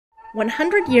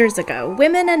100 years ago,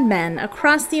 women and men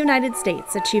across the United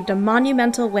States achieved a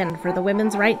monumental win for the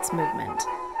women's rights movement.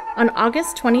 On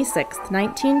August 26,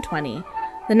 1920,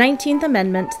 the 19th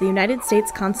Amendment to the United States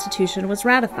Constitution was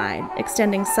ratified,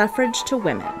 extending suffrage to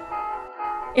women.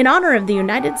 In honor of the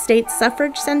United States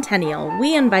Suffrage Centennial,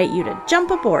 we invite you to jump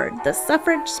aboard the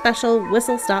Suffrage Special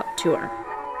Whistle Stop Tour.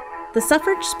 The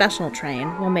Suffrage Special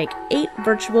train will make 8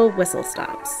 virtual whistle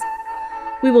stops.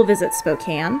 We will visit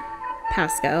Spokane,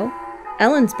 Pasco,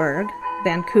 Ellensburg,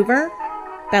 Vancouver,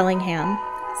 Bellingham,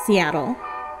 Seattle,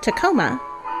 Tacoma,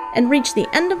 and reach the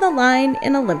end of the line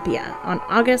in Olympia on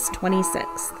August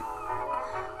 26th.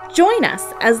 Join us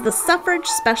as the Suffrage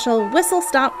Special Whistle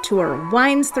Stop Tour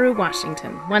winds through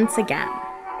Washington once again.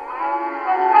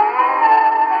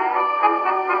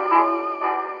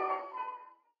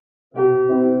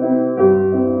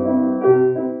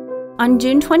 On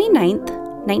June 29th,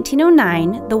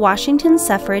 1909, the Washington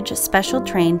Suffrage Special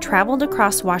Train traveled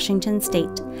across Washington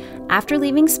state. After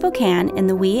leaving Spokane in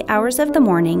the wee hours of the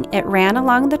morning, it ran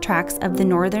along the tracks of the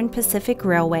Northern Pacific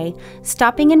Railway,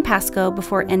 stopping in Pasco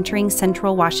before entering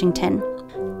central Washington.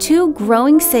 2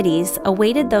 growing cities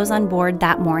awaited those on board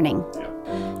that morning.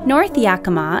 North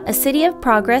Yakima, a city of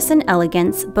progress and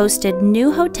elegance, boasted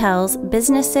new hotels,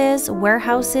 businesses,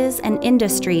 warehouses, and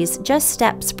industries just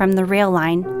steps from the rail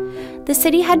line. The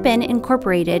city had been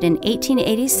incorporated in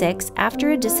 1886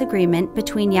 after a disagreement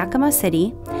between Yakima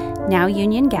City, now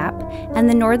Union Gap, and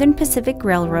the Northern Pacific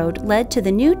Railroad led to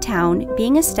the new town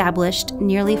being established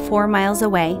nearly 4 miles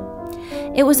away.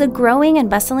 It was a growing and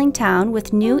bustling town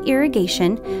with new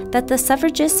irrigation that the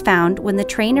suffragists found when the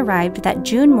train arrived that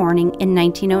June morning in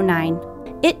 1909.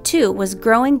 It too was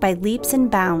growing by leaps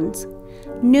and bounds.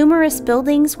 Numerous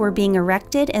buildings were being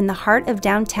erected in the heart of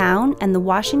downtown, and the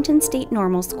Washington State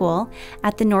Normal School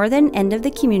at the northern end of the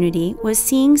community was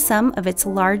seeing some of its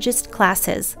largest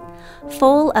classes,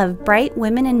 full of bright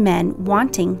women and men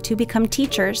wanting to become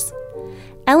teachers.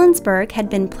 Ellensburg had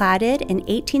been platted in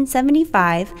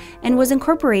 1875 and was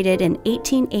incorporated in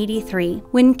 1883.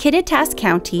 When Kittitas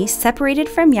County separated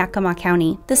from Yakima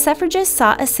County, the suffragists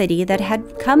saw a city that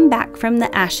had come back from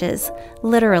the ashes,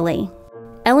 literally.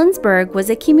 Ellensburg was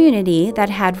a community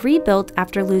that had rebuilt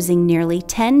after losing nearly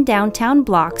 10 downtown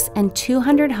blocks and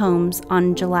 200 homes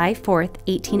on July 4,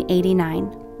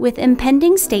 1889. With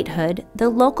impending statehood, the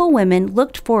local women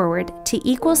looked forward to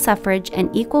equal suffrage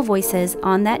and equal voices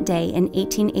on that day in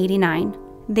 1889.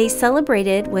 They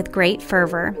celebrated with great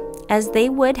fervor, as they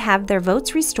would have their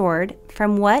votes restored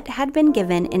from what had been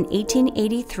given in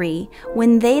 1883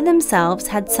 when they themselves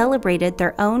had celebrated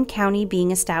their own county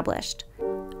being established,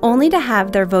 only to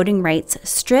have their voting rights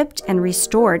stripped and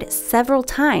restored several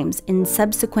times in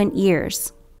subsequent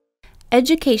years.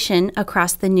 Education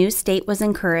across the new state was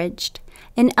encouraged.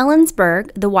 In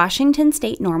Ellensburg, the Washington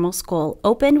State Normal School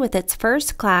opened with its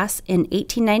first class in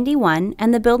 1891,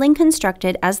 and the building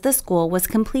constructed as the school was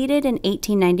completed in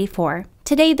 1894.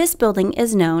 Today, this building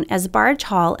is known as Barge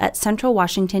Hall at Central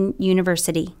Washington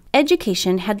University.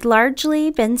 Education had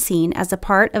largely been seen as a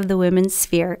part of the women's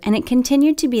sphere, and it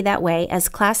continued to be that way as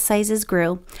class sizes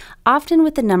grew, often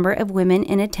with the number of women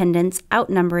in attendance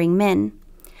outnumbering men.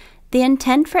 The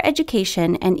intent for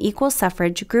education and equal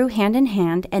suffrage grew hand in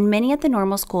hand, and many at the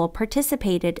normal school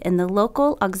participated in the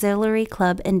local auxiliary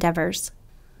club endeavors.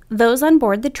 Those on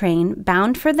board the train,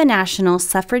 bound for the National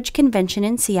Suffrage Convention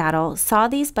in Seattle, saw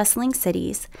these bustling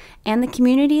cities, and the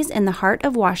communities in the heart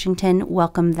of Washington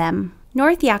welcomed them.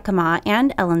 North Yakima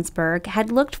and Ellensburg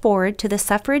had looked forward to the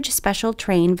suffrage special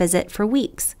train visit for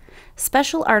weeks.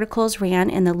 Special articles ran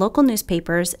in the local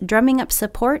newspapers, drumming up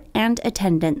support and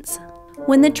attendance.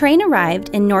 When the train arrived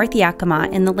in North Yakima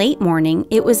in the late morning,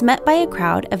 it was met by a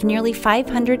crowd of nearly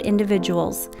 500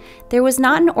 individuals. There was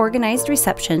not an organized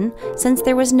reception, since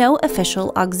there was no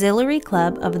official auxiliary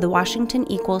club of the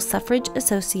Washington Equal Suffrage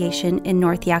Association in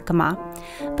North Yakima,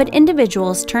 but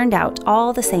individuals turned out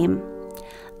all the same.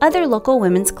 Other local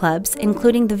women's clubs,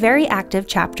 including the very active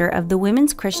chapter of the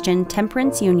Women's Christian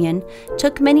Temperance Union,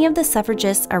 took many of the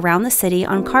suffragists around the city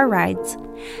on car rides.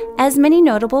 As many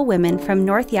notable women from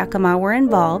North Yakima were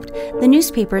involved, the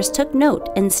newspapers took note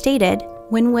and stated,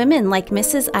 when women like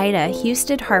Mrs. Ida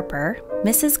Husted Harper,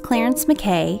 Mrs. Clarence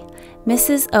McKay,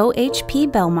 Mrs. O.H.P.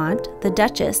 Belmont, the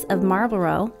Duchess of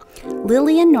Marlborough,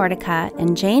 Lillian Nordica,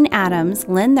 and Jane Addams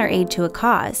lend their aid to a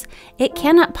cause, it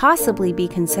cannot possibly be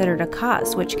considered a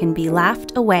cause which can be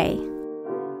laughed away.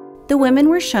 The women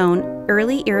were shown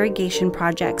early irrigation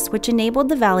projects which enabled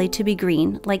the valley to be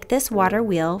green, like this water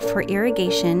wheel for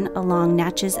irrigation along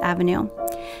Natchez Avenue.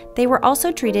 They were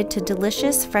also treated to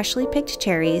delicious, freshly picked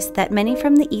cherries that many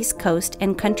from the East Coast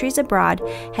and countries abroad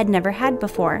had never had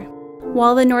before.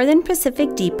 While the Northern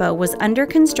Pacific Depot was under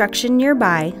construction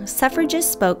nearby, suffragists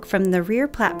spoke from the rear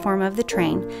platform of the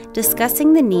train,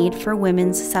 discussing the need for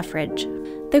women's suffrage.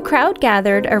 The crowd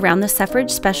gathered around the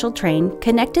suffrage special train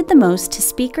connected the most to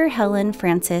Speaker Helen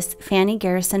Frances Fanny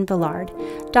Garrison Villard,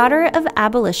 daughter of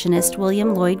abolitionist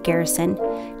William Lloyd Garrison,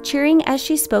 cheering as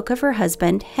she spoke of her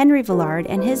husband, Henry Villard,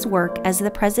 and his work as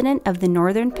the president of the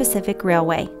Northern Pacific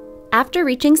Railway. After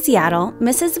reaching Seattle,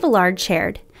 Mrs. Villard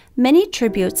shared, "Many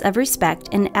tributes of respect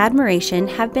and admiration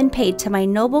have been paid to my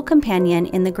noble companion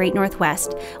in the Great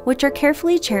Northwest, which are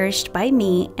carefully cherished by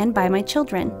me and by my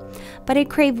children. But I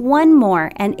crave one more,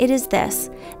 and it is this,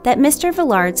 that Mr.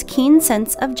 Villard's keen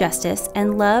sense of justice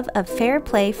and love of fair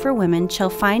play for women shall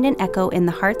find an echo in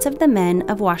the hearts of the men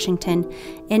of Washington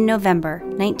in November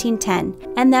 1910,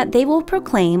 and that they will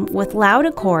proclaim with loud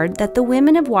accord that the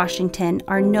women of Washington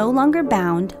are no longer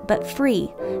bound but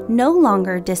free, no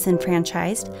longer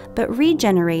disenfranchised but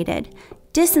regenerated,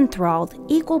 disenthralled,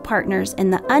 equal partners in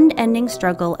the unending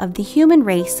struggle of the human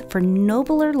race for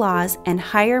nobler laws and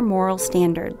higher moral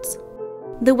standards."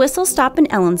 The whistle stop in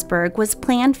Ellensburg was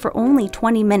planned for only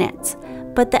 20 minutes,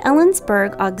 but the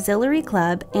Ellensburg Auxiliary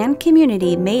Club and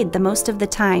community made the most of the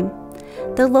time.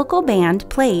 The local band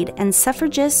played, and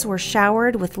suffragists were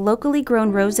showered with locally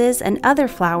grown roses and other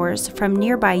flowers from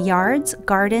nearby yards,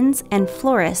 gardens, and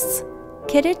florists.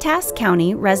 Kittitas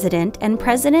County resident and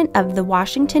president of the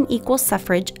Washington Equal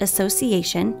Suffrage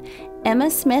Association, Emma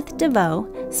Smith DeVoe,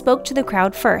 spoke to the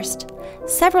crowd first.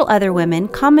 Several other women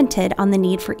commented on the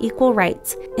need for equal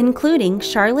rights, including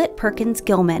Charlotte Perkins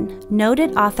Gilman,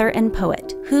 noted author and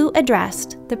poet, who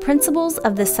addressed the principles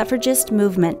of the suffragist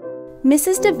movement.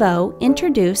 Mrs. DeVoe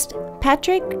introduced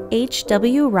Patrick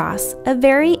H.W. Ross, a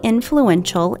very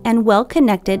influential and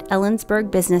well-connected Ellensburg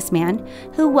businessman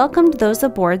who welcomed those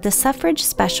aboard the suffrage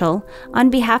special on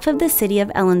behalf of the city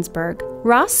of Ellensburg.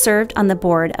 Ross served on the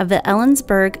board of the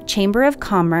Ellensburg Chamber of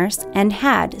Commerce and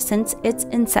had since its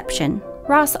inception.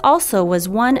 Ross also was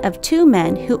one of two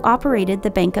men who operated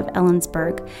the Bank of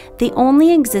Ellensburg, the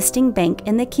only existing bank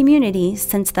in the community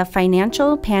since the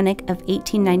financial panic of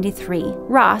 1893.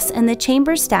 Ross and the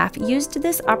chamber staff used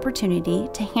this opportunity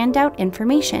to hand out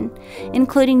information,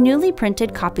 including newly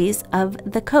printed copies of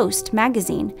The Coast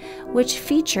magazine, which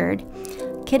featured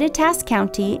Kittitas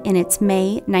County in its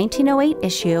May 1908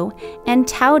 issue and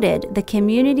touted the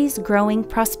community's growing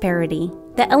prosperity.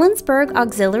 The Ellensburg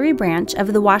Auxiliary Branch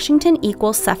of the Washington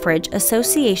Equal Suffrage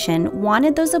Association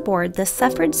wanted those aboard the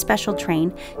suffrage special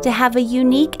train to have a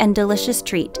unique and delicious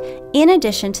treat, in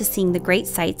addition to seeing the great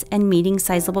sights and meeting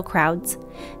sizable crowds.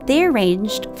 They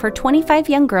arranged for 25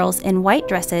 young girls in white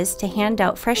dresses to hand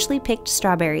out freshly picked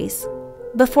strawberries.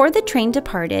 Before the train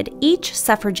departed, each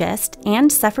suffragist and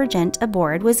suffragette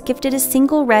aboard was gifted a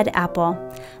single red apple.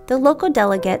 The local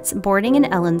delegates boarding in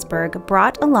Ellensburg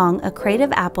brought along a crate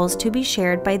of apples to be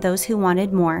shared by those who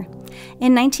wanted more.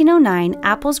 In 1909,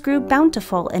 apples grew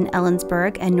bountiful in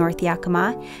Ellensburg and North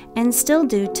Yakima, and still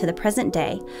do to the present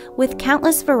day, with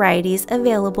countless varieties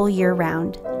available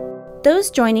year-round.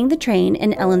 Those joining the train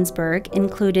in Ellensburg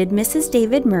included Mrs.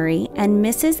 David Murray and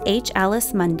Mrs. H.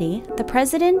 Alice Mundy, the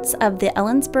presidents of the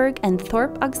Ellensburg and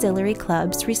Thorp Auxiliary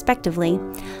Clubs, respectively,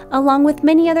 along with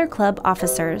many other club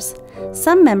officers.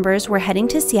 Some members were heading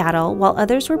to Seattle, while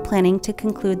others were planning to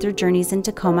conclude their journeys in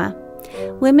Tacoma.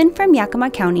 Women from Yakima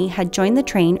County had joined the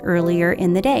train earlier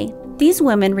in the day. These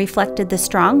women reflected the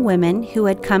strong women who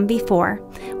had come before,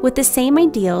 with the same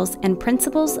ideals and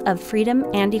principles of freedom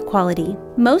and equality.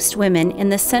 Most women in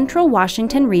the central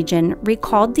Washington region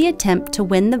recalled the attempt to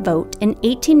win the vote in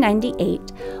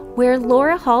 1898, where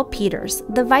Laura Hall Peters,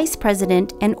 the vice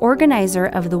president and organizer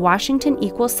of the Washington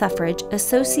Equal Suffrage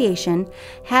Association,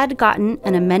 had gotten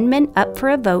an amendment up for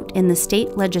a vote in the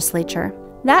state legislature.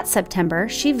 That September,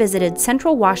 she visited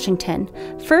Central Washington,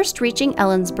 first reaching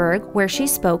Ellensburg, where she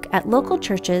spoke at local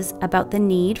churches about the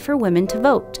need for women to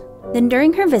vote. Then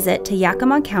during her visit to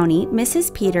Yakima County,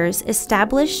 Mrs. Peters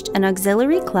established an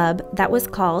auxiliary club that was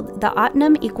called the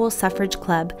Autumn Equal Suffrage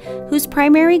Club, whose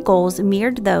primary goals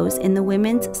mirrored those in the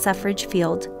women's suffrage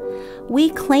field. We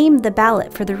claim the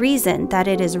ballot for the reason that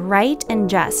it is right and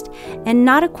just, and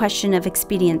not a question of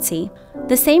expediency.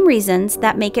 The same reasons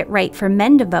that make it right for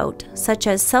men to vote, such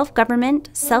as self-government,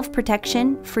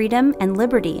 self-protection, freedom, and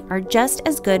liberty, are just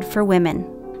as good for women.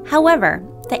 However,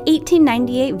 the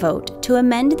 1898 vote to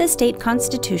amend the state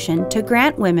constitution to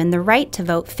grant women the right to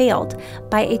vote failed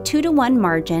by a 2-to-1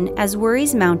 margin, as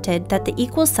worries mounted that the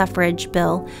equal suffrage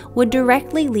bill would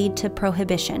directly lead to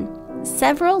prohibition.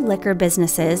 Several liquor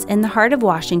businesses in the heart of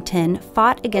Washington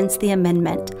fought against the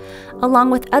amendment, along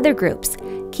with other groups,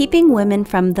 keeping women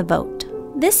from the vote.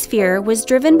 This fear was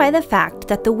driven by the fact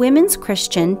that the Women's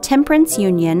Christian Temperance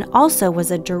Union also was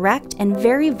a direct and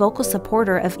very vocal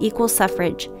supporter of equal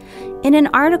suffrage. In an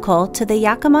article to the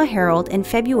Yakima Herald in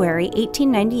February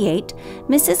 1898,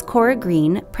 Mrs. Cora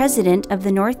Green, president of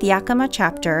the North Yakima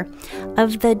chapter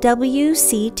of the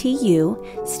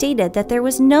WCTU, stated that there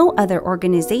was no other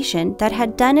organization that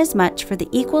had done as much for the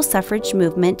equal suffrage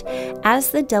movement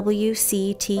as the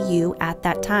WCTU at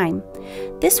that time.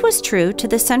 This was true to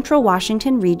the Central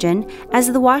Washington region,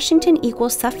 as the Washington Equal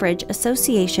Suffrage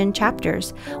Association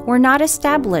chapters were not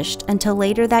established until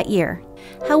later that year.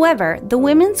 However, the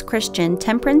Women's Christian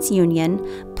Temperance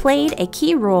Union played a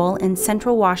key role in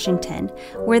Central Washington,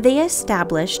 where they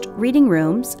established reading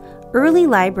rooms, early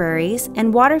libraries,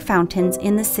 and water fountains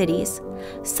in the cities.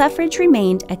 Suffrage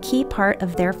remained a key part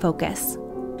of their focus.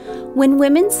 When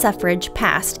women's suffrage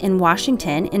passed in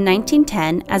Washington in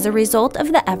 1910 as a result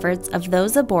of the efforts of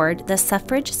those aboard the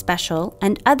Suffrage Special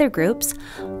and other groups,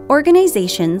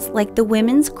 organizations like the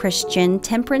Women's Christian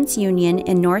Temperance Union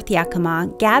in North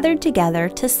Yakima gathered together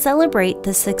to celebrate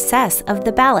the success of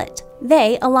the ballot.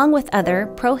 They, along with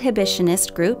other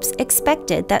prohibitionist groups,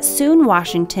 expected that soon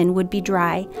Washington would be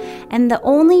dry, and the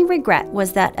only regret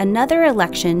was that another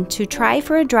election to try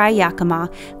for a dry Yakima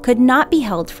could not be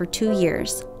held for 2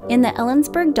 years. In the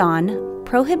Ellensburg Dawn,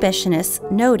 prohibitionists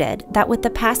noted that with the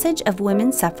passage of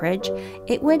women's suffrage,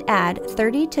 it would add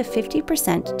 30 to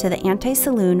 50% to the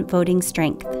anti-saloon voting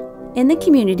strength. In the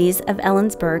communities of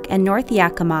Ellensburg and North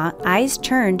Yakima, eyes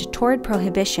turned toward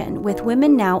prohibition, with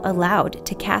women now allowed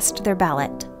to cast their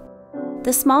ballot.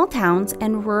 The small towns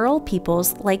and rural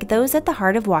peoples, like those at the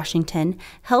heart of Washington,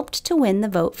 helped to win the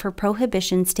vote for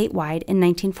prohibition statewide in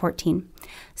 1914.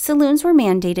 Saloons were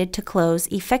mandated to close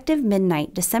effective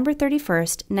midnight December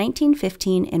 31st,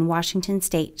 1915 in Washington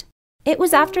state. It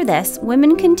was after this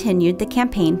women continued the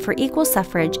campaign for equal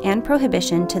suffrage and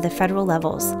prohibition to the federal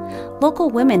levels.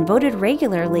 Local women voted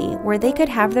regularly where they could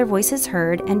have their voices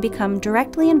heard and become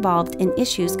directly involved in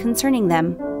issues concerning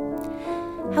them.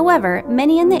 However,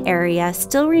 many in the area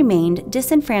still remained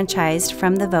disenfranchised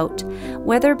from the vote,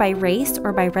 whether by race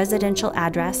or by residential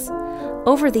address.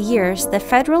 Over the years, the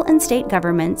federal and state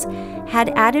governments had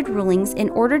added rulings in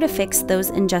order to fix those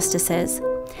injustices.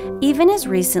 Even as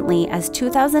recently as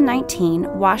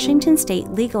 2019, Washington state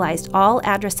legalized all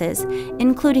addresses,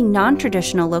 including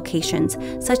non-traditional locations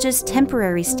such as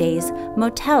temporary stays,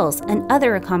 motels, and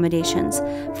other accommodations,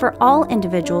 for all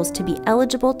individuals to be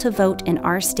eligible to vote in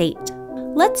our state.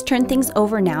 Let's turn things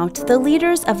over now to the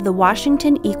leaders of the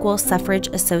Washington Equal Suffrage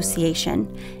Association,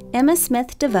 Emma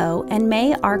Smith DeVoe and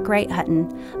May Arkwright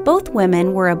Hutton. Both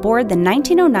women were aboard the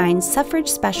 1909 suffrage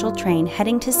special train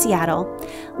heading to Seattle.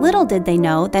 Little did they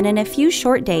know that in a few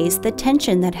short days, the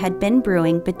tension that had been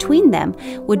brewing between them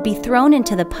would be thrown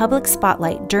into the public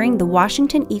spotlight during the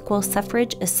Washington Equal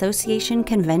Suffrage Association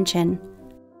convention.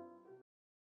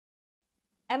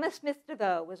 Emma Smith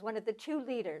DeVoe was one of the two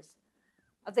leaders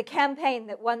of the campaign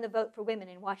that won the vote for women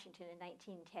in Washington in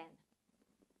 1910.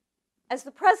 As the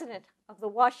president of the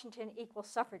Washington Equal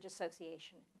Suffrage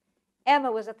Association,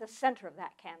 Emma was at the center of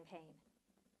that campaign.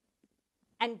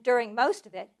 And during most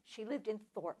of it, she lived in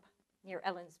Thorp, near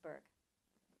Ellensburg.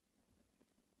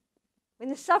 When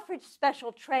the suffrage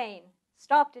special train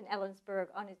stopped in Ellensburg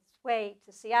on its way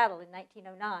to Seattle in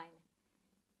 1909,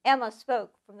 Emma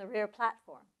spoke from the rear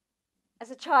platform. As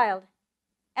a child,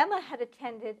 Emma had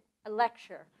attended a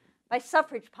lecture by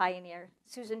suffrage pioneer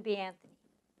Susan B. Anthony.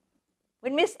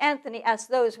 When Miss Anthony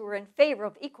asked those who were in favor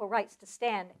of equal rights to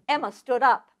stand, Emma stood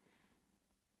up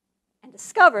and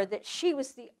discovered that she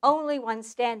was the only one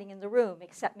standing in the room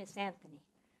except Miss Anthony.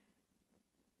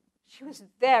 She was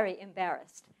very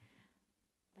embarrassed,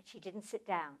 but she didn't sit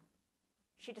down.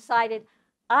 She decided,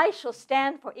 I shall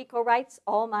stand for equal rights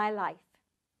all my life.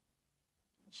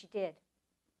 And she did.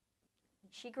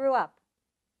 And she grew up.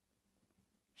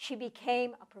 She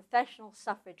became a professional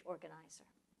suffrage organizer.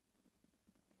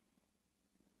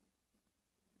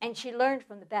 And she learned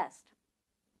from the best.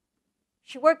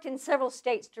 She worked in several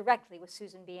states directly with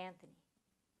Susan B. Anthony.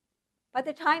 By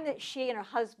the time that she and her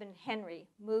husband, Henry,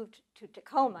 moved to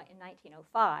Tacoma in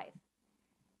 1905,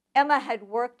 Emma had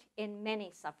worked in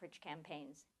many suffrage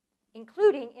campaigns,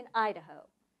 including in Idaho,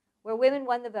 where women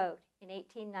won the vote in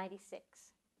 1896.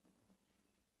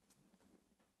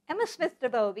 Emma Smith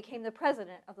DeVoe became the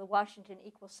president of the Washington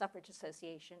Equal Suffrage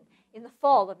Association in the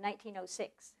fall of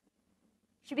 1906.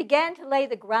 She began to lay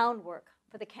the groundwork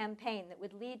for the campaign that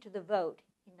would lead to the vote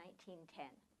in 1910.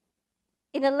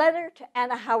 In a letter to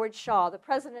Anna Howard Shaw, the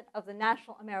president of the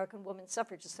National American Woman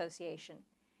Suffrage Association,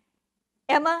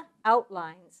 Emma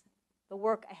outlines the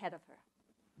work ahead of her.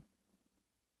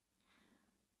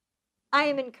 I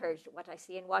am encouraged at what I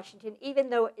see in Washington, even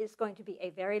though it is going to be a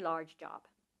very large job.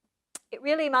 It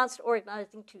really amounts to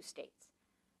organizing two states.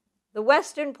 The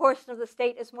western portion of the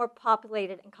state is more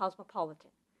populated and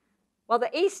cosmopolitan, while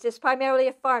the east is primarily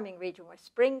a farming region where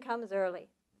spring comes early.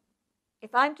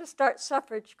 If I'm to start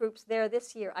suffrage groups there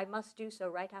this year, I must do so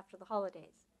right after the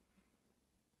holidays.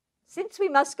 Since we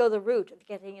must go the route of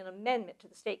getting an amendment to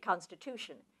the state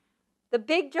constitution, the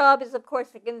big job is, of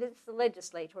course, to convince the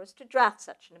legislators to draft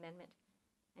such an amendment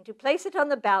and to place it on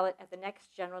the ballot at the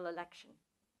next general election.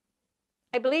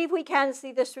 I believe we can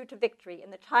see this through to victory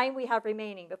in the time we have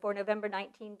remaining before November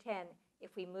 1910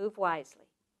 if we move wisely.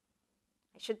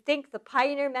 I should think the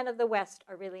pioneer men of the West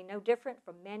are really no different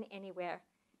from men anywhere,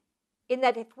 in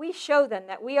that if we show them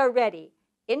that we are ready,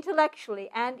 intellectually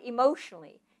and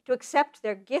emotionally, to accept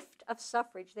their gift of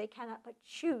suffrage, they cannot but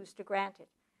choose to grant it.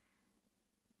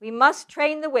 We must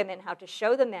train the women how to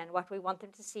show the men what we want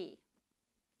them to see,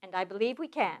 and I believe we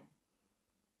can.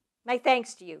 My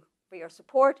thanks to you for your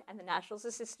support and the National's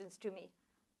assistance to me.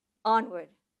 Onward,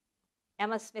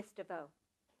 Emma Smith DeVoe.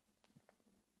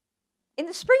 In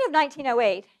the spring of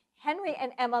 1908, Henry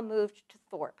and Emma moved to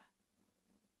Thorp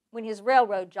when his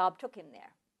railroad job took him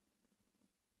there.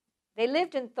 They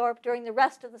lived in Thorp during the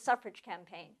rest of the suffrage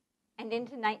campaign and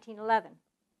into 1911.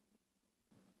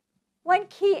 One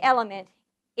key element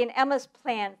in Emma's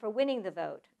plan for winning the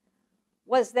vote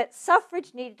was that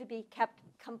suffrage needed to be kept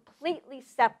completely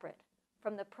separate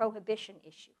from the prohibition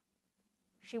issue.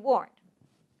 She warned,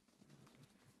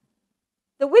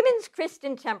 "The Women's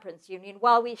Christian Temperance Union,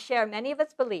 while we share many of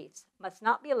its beliefs, must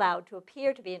not be allowed to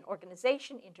appear to be an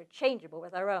organization interchangeable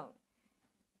with our own.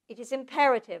 It is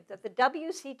imperative that the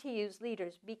WCTU's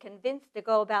leaders be convinced to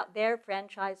go about their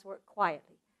franchise work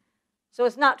quietly, so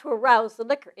as not to arouse the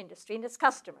liquor industry and its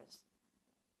customers.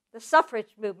 The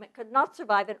suffrage movement could not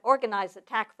survive an organized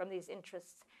attack from these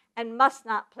interests and must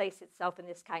not place itself in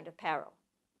this kind of peril."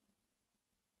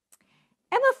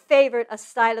 Emma favored a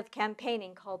style of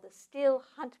campaigning called the still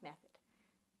hunt method,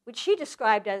 which she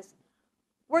described as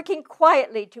working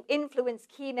quietly to influence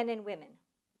key men and women,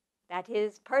 that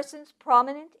is, persons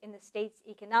prominent in the state's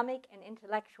economic and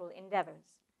intellectual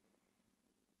endeavors.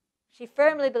 She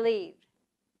firmly believed,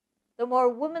 the more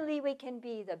womanly we can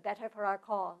be, the better for our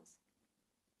cause.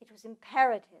 It was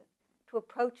imperative to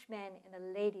approach men in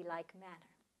a ladylike manner.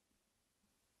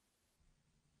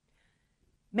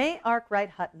 May Arkwright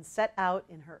Hutton set out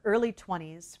in her early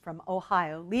 20s from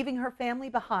Ohio, leaving her family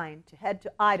behind to head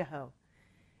to Idaho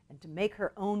and to make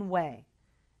her own way.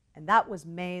 And that was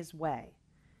May's way.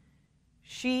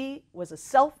 She was a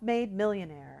self-made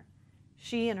millionaire.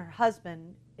 She and her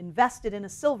husband invested in a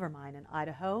silver mine in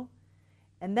Idaho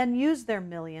and then used their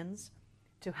millions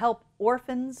to help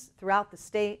orphans throughout the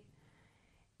state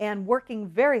and working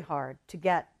very hard to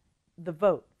get the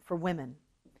vote for women.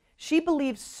 She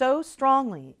believed so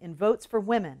strongly in votes for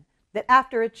women that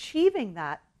after achieving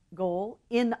that goal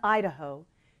in Idaho,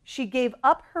 she gave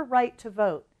up her right to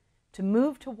vote to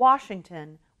move to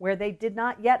Washington, where they did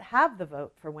not yet have the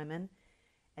vote for women,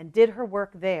 and did her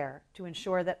work there to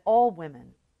ensure that all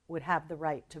women would have the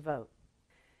right to vote.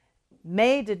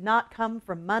 May did not come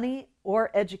from money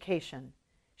or education.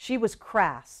 She was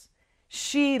crass.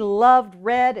 She loved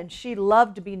red, and she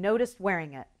loved to be noticed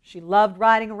wearing it. She loved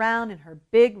riding around in her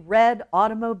big red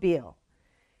automobile.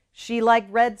 She liked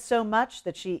red so much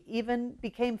that she even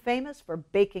became famous for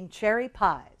baking cherry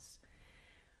pies.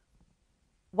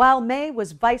 While May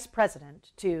was vice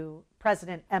president to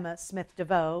President Emma Smith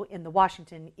DeVoe in the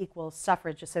Washington Equal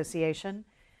Suffrage Association,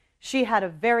 she had a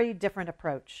very different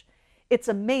approach. It's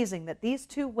amazing that these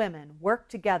two women worked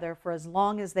together for as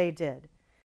long as they did.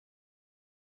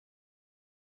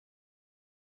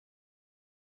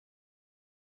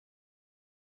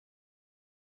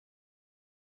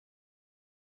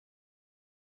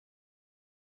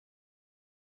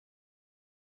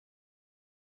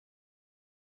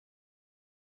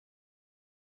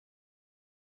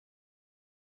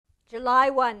 July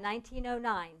 1,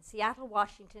 1909, Seattle,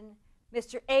 Washington,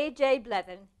 Mr. A.J.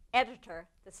 Blevin, editor,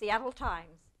 The Seattle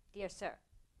Times. Dear Sir,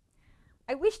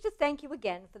 I wish to thank you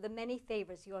again for the many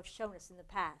favors you have shown us in the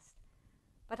past,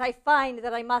 but I find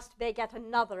that I must beg yet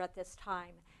another at this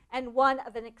time, and one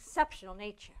of an exceptional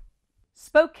nature.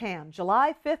 Spokane,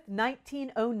 July 5th,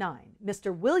 1909.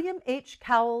 Mr. William H.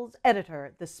 Cowles,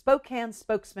 editor, The Spokane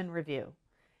Spokesman Review.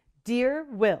 Dear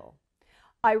Will,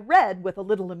 I read with a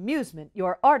little amusement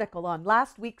your article on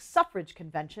last week's suffrage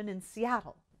convention in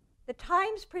Seattle. The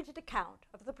Times printed account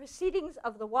of the proceedings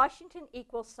of the Washington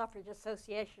Equal Suffrage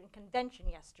Association convention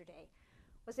yesterday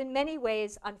was in many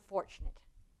ways unfortunate,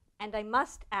 and I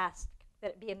must ask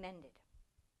that it be amended.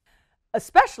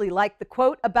 especially like the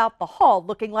quote about the hall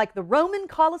looking like the Roman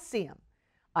Colosseum.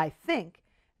 I think,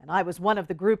 and I was one of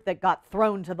the group that got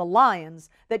thrown to the lions,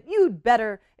 that you'd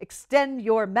better extend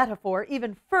your metaphor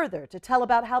even further to tell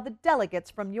about how the delegates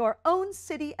from your own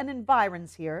city and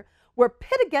environs here were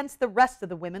pit against the rest of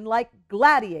the women like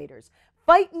gladiators,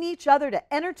 fighting each other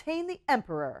to entertain the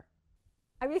emperor.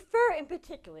 I refer in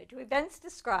particular to events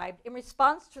described in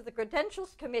response to the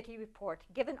Credentials Committee report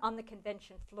given on the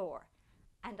convention floor,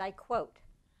 and I quote,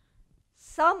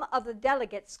 "Some of the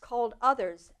delegates called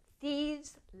others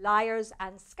thieves, liars,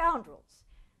 and scoundrels,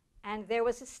 and there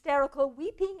was hysterical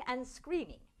weeping and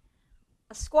screaming.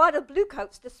 A squad of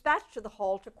bluecoats dispatched to the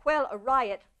hall to quell a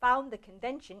riot found the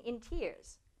convention in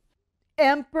tears."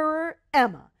 Emperor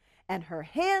Emma and her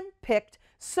hand-picked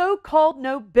so-called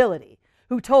nobility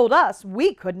who told us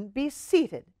we couldn't be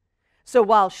seated. So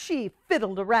while she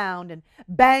fiddled around and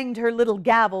banged her little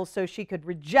gavel so she could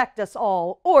reject us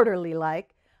all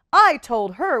orderly-like, I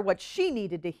told her what she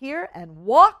needed to hear and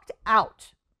walked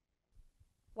out.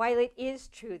 While it is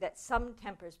true that some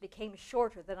tempers became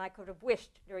shorter than I could have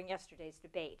wished during yesterday's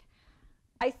debate,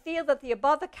 I feel that the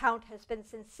above account has been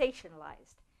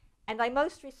sensationalized, and I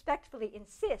most respectfully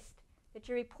insist that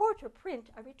your reporter print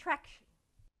a retraction.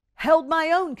 Held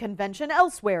my own convention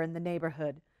elsewhere in the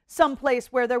neighborhood,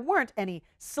 someplace where there weren't any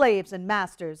slaves and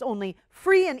masters, only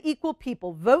free and equal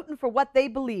people voting for what they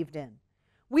believed in.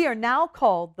 We are now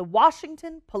called the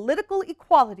Washington Political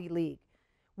Equality League.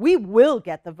 We will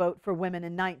get the vote for women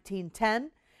in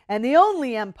 1910, and the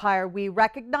only empire we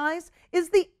recognize is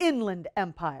the Inland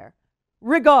Empire.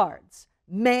 Regards,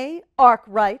 May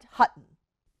Arkwright Hutton.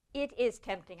 It is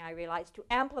tempting, I realize, to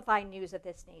amplify news of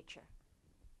this nature.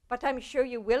 But I'm sure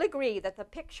you will agree that the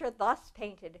picture thus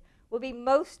painted will be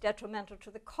most detrimental to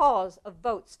the cause of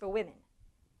votes for women.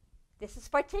 This is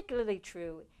particularly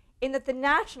true in that the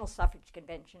National Suffrage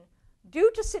Convention,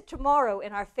 due to sit tomorrow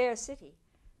in our fair city,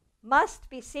 must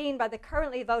be seen by the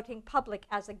currently voting public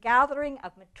as a gathering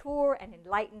of mature and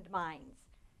enlightened minds.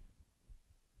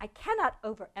 I cannot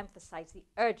overemphasize the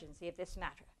urgency of this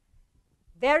matter.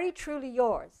 Very truly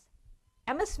yours,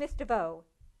 Emma Smith DeVoe,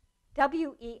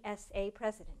 WESA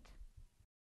President.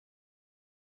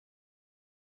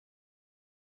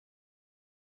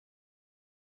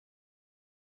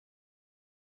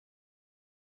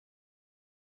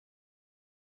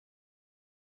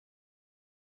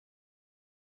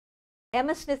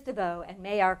 Emma Smith DeVoe and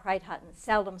May Arkwright Hutton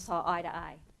seldom saw eye to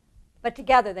eye, but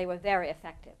together they were very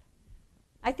effective.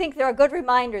 I think they're a good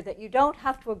reminder that you don't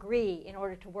have to agree in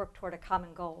order to work toward a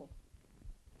common goal.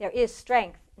 There is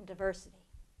strength in diversity.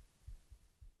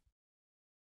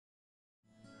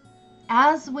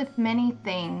 As with many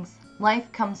things,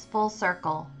 life comes full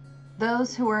circle.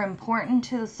 Those who were important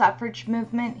to the suffrage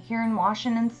movement here in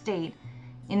Washington State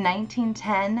in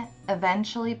 1910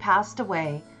 eventually passed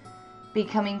away,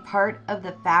 becoming part of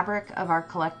the fabric of our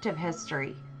collective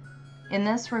history. In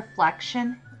this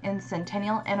reflection and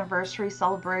centennial anniversary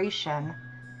celebration,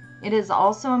 it is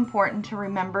also important to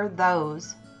remember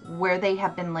those where they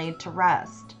have been laid to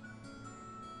rest.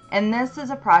 And this is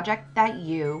a project that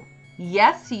you,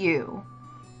 yes you,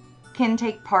 can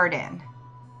take part in.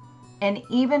 And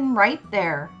even right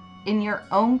there in your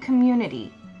own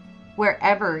community,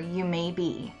 wherever you may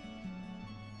be.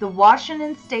 The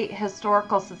Washington State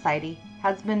Historical Society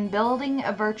has been building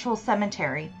a virtual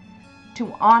cemetery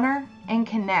to honor and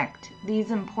connect these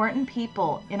important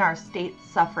people in our state's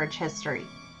suffrage history.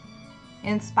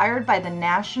 Inspired by the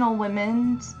National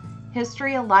Women's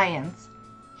History Alliance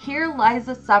Here Lies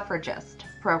a Suffragist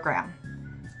program.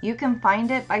 You can find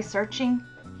it by searching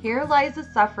Here Lies a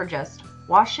Suffragist,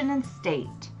 Washington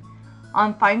State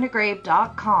on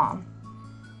findagrave.com.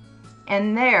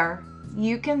 And there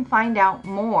you can find out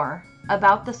more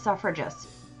about the suffragists,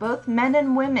 both men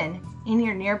and women, in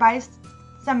your nearby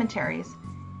cemeteries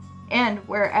and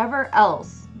wherever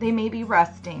else they may be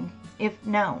resting, if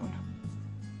known.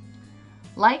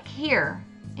 Like here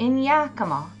in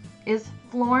Yakima is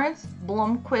Florence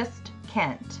Blomquist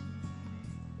Kent,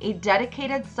 a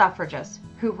dedicated suffragist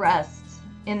who rests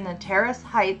in the Terrace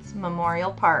Heights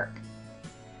Memorial Park.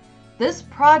 This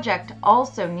project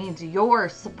also needs your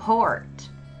support.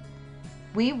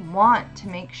 We want to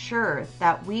make sure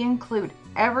that we include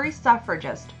every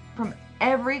suffragist from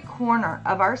every corner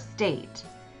of our state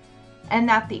and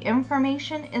that the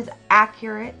information is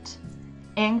accurate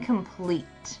and complete.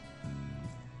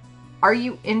 Are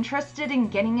you interested in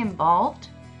getting involved?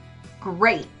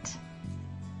 Great!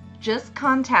 Just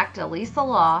contact Elisa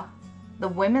Law, the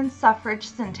Women's Suffrage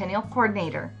Centennial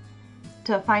Coordinator,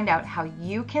 to find out how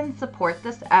you can support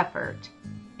this effort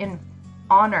in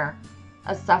honor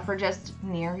a suffragist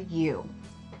near you.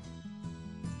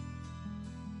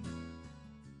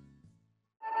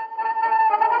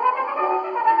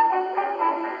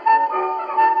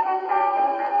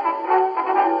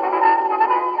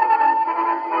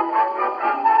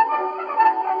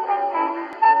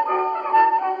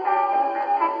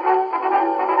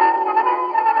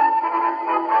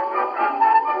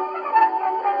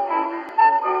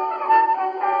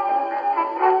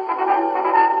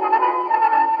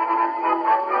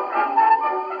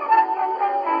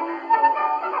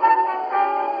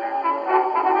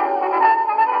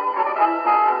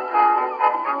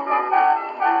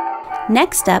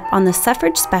 Next up on the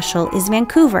Suffrage Special is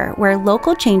Vancouver, where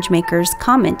local changemakers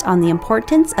comment on the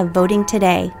importance of voting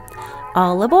today.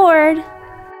 All aboard!